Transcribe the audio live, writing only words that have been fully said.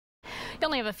You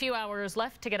only have a few hours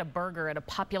left to get a burger at a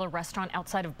popular restaurant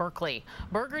outside of Berkeley.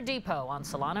 Burger Depot on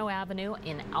Solano Avenue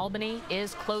in Albany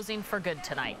is closing for good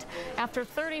tonight. After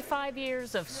 35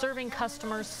 years of serving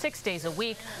customers 6 days a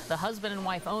week, the husband and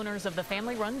wife owners of the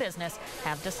family-run business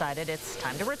have decided it's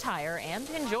time to retire and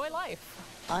enjoy life.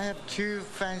 I have two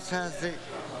fantastic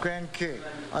grandkids.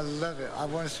 I love it. I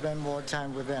want to spend more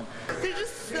time with them. They're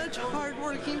just such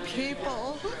hardworking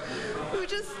people who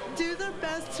just do their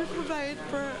best to provide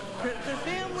for their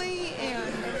family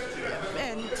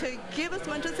and to give as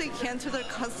much as they can to their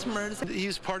customers.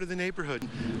 He's part of the neighborhood.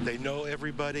 They know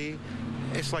everybody.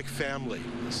 It's like family.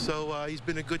 So he's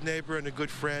been a good neighbor and a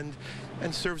good friend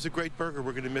and serves a great burger.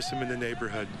 We're going to miss him in the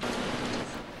neighborhood.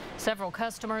 Several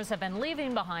customers have been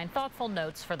leaving behind thoughtful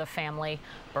notes for the family.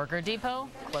 Burger Depot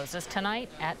closes tonight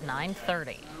at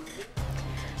 9:30.